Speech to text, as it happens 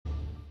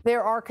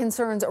There are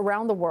concerns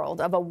around the world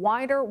of a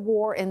wider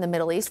war in the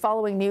Middle East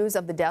following news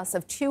of the deaths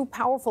of two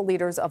powerful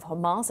leaders of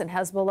Hamas and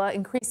Hezbollah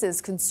increases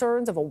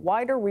concerns of a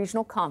wider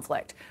regional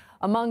conflict.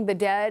 Among the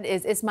dead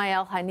is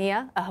Ismail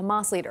Haniyeh, a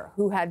Hamas leader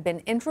who had been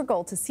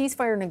integral to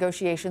ceasefire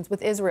negotiations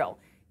with Israel.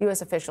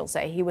 U.S. officials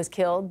say he was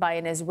killed by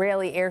an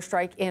Israeli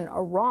airstrike in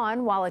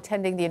Iran while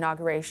attending the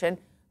inauguration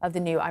of the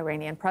new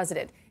Iranian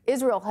president.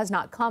 Israel has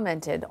not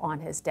commented on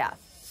his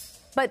death.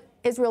 But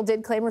Israel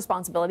did claim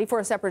responsibility for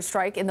a separate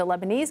strike in the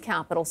Lebanese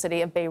capital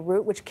city of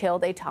Beirut, which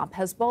killed a top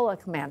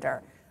Hezbollah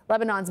commander.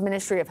 Lebanon's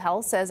Ministry of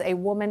Health says a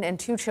woman and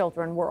two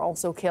children were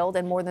also killed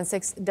and more than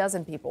 6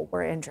 dozen people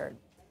were injured.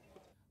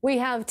 We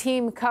have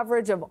team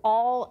coverage of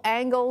all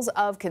angles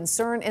of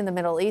concern in the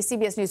Middle East.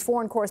 CBS News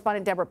foreign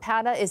correspondent Debora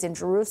Patta is in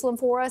Jerusalem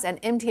for us,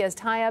 and Imtiaz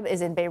Tyab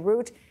is in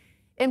Beirut.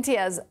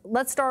 Imtiaz,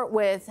 let's start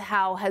with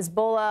how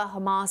Hezbollah,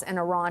 Hamas, and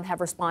Iran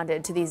have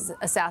responded to these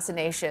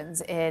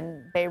assassinations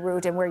in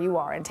Beirut and where you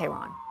are in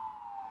Tehran.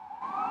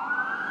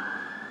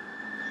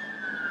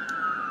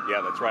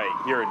 Yeah, that's right.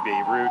 Here in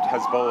Beirut,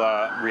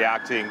 Hezbollah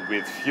reacting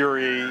with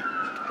fury.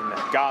 In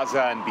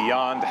Gaza and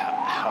beyond,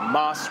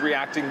 Hamas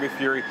reacting with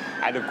fury,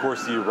 and of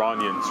course the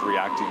Iranians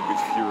reacting with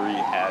fury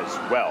as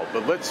well.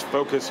 But let's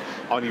focus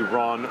on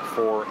Iran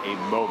for a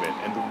moment.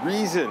 And the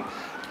reason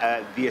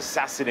the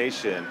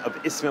assassination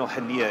of Ismail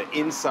Haniyeh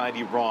inside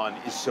Iran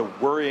is so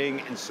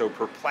worrying and so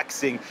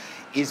perplexing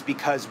is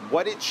because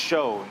what it's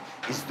shown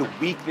is the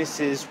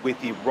weaknesses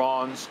with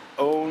Iran's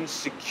own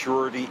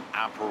security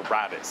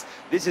apparatus.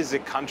 This is a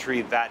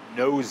country that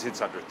knows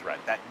it's under threat,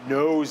 that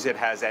knows it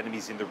has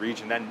enemies in the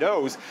region, that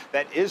knows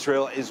that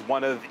Israel is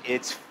one of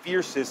its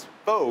fiercest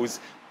foes,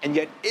 and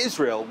yet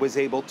Israel was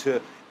able to,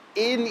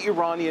 in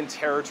Iranian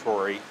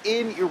territory,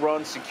 in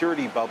Iran's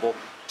security bubble,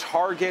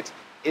 target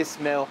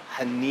Ismail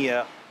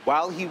Haniyeh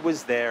while he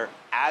was there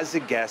as a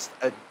guest,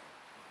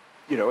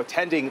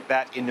 attending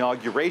that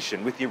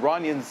inauguration, with the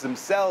Iranians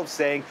themselves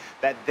saying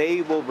that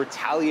they will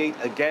retaliate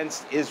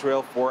against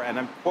Israel for, and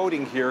I'm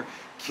quoting here,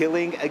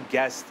 killing a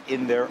guest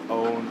in their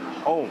own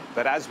home.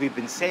 But as we've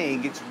been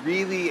saying, it's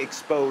really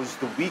exposed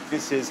the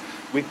weaknesses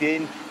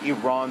within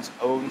Iran's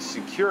own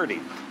security.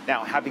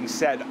 Now, having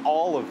said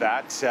all of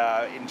that,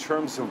 in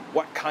terms of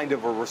what kind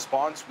of a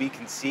response we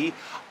can see,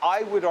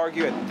 I would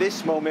argue at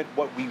this moment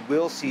what we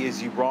will see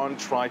is Iran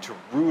try to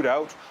root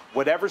out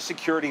whatever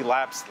security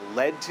lapse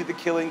led to the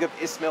killing of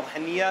Ismail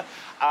Haniyeh,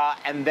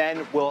 and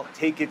then will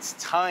take its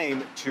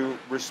time to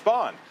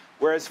respond.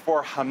 Whereas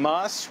for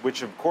Hamas,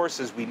 which of course,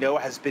 as we know,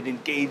 has been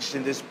engaged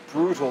in this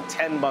brutal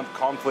 10-month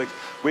conflict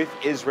with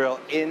Israel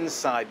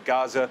inside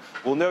Gaza,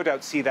 we'll no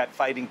doubt see that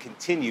fighting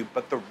continue.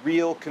 But the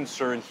real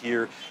concern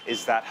here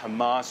is that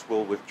Hamas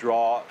will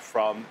withdraw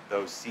from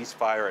those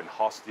ceasefire and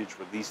hostage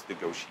release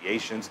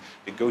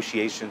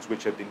negotiations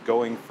which have been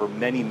going for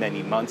many,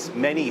 many months,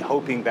 many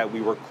hoping that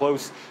we were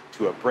close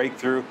to a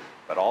breakthrough.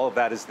 But all of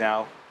that is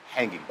now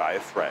hanging by a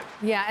thread.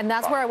 Yeah, and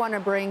that's where I want to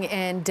bring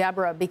in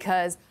Debora,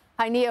 because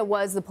Haniyeh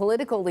was the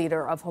political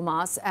leader of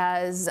Hamas,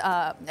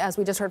 as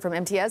we just heard from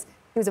Imtiaz.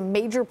 He was a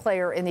major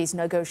player in these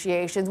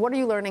negotiations. What are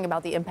you learning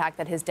about the impact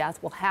that his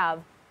death will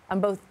have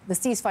on both the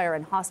ceasefire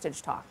and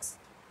hostage talks?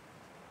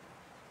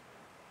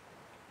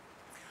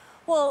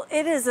 Well,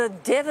 it is a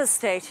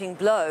devastating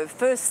blow.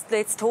 First,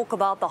 let's talk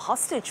about the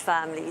hostage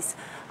families.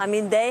 I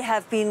mean, they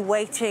have been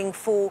waiting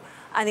for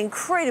an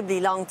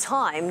incredibly long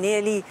time,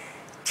 nearly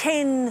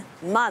 10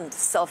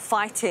 months of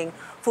fighting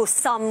for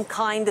some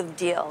kind of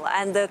deal,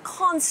 and the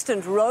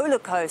constant roller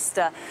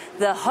coaster,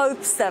 the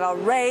hopes that are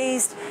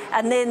raised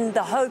and then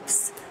the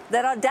hopes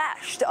that are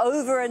dashed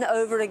over and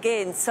over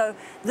again. So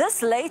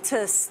this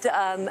latest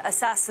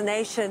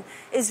assassination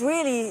is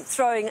really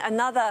throwing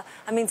another,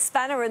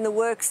 spanner in the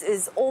works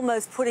is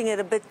almost putting it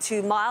a bit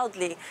too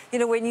mildly. You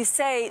know, when you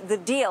say the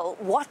deal,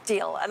 what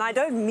deal? And I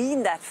don't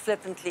mean that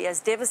flippantly, as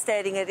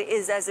devastating it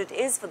is as it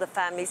is for the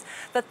families,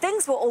 but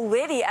things were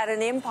already at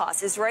an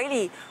impasse.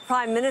 Israeli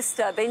Prime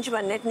Minister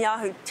Benjamin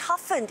Netanyahu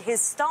toughened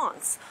his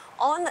stance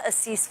on a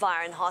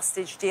ceasefire and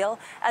hostage deal,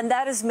 and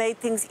that has made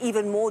things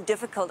even more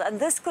difficult. And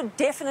this could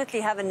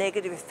definitely have a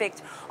negative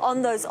effect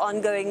on those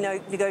ongoing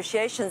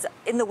negotiations.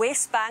 In the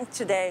West Bank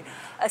today,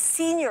 a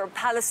senior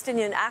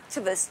Palestinian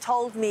activist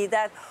told me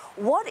that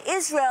what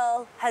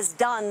Israel has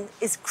done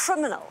is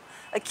criminal,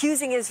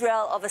 accusing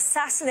Israel of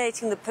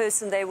assassinating the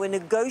person they were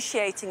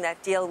negotiating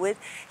that deal with.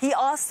 He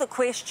asked the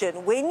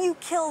question, when you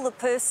kill the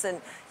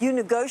person you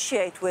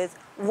negotiate with,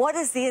 what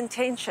is the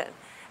intention?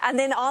 And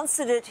then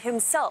answered it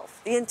himself.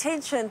 The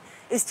intention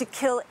is to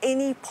kill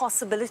any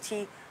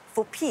possibility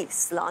for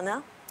peace.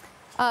 Lana?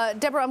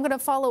 Debora, I'm going to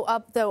follow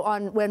up, though,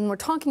 on when we're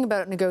talking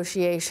about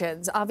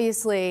negotiations.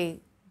 Obviously,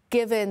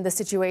 given the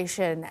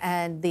situation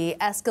and the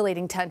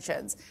escalating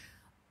tensions,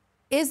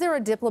 is there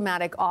a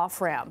diplomatic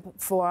off-ramp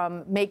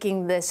from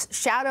making this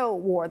shadow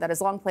war that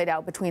has long played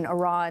out between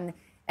Iran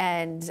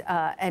and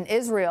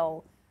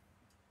Israel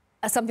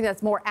something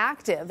that's more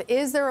active?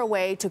 Is there a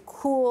way to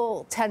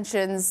cool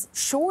tensions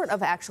short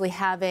of actually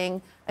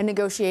having a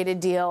negotiated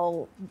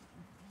deal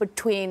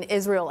between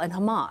Israel and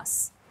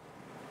Hamas?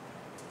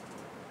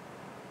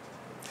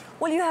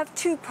 Well, you have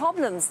two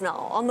problems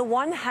now. On the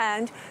one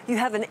hand, you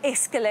have an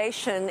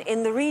escalation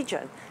in the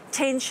region.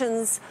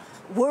 Tensions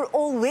were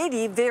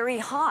already very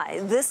high.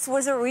 This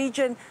was a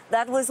region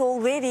that was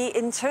already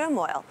in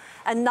turmoil.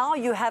 And now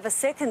you have a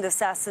second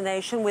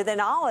assassination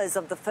within hours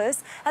of the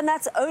first, and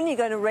that's only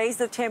going to raise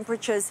the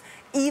temperatures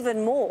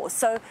even more.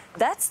 So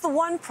that's the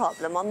one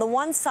problem. On the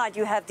one side,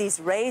 you have these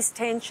raised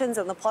tensions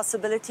and the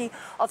possibility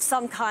of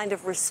some kind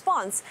of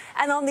response.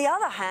 And on the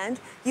other hand,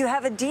 you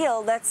have a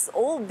deal that's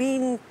all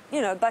been,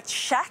 but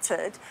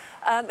shattered.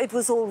 It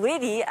was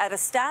already at a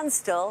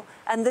standstill,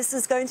 and this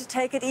is going to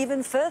take it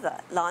even further.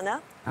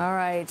 Lana? All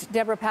right.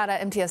 Debora, Patta,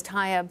 Imtiaz,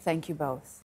 Tyab, thank you both.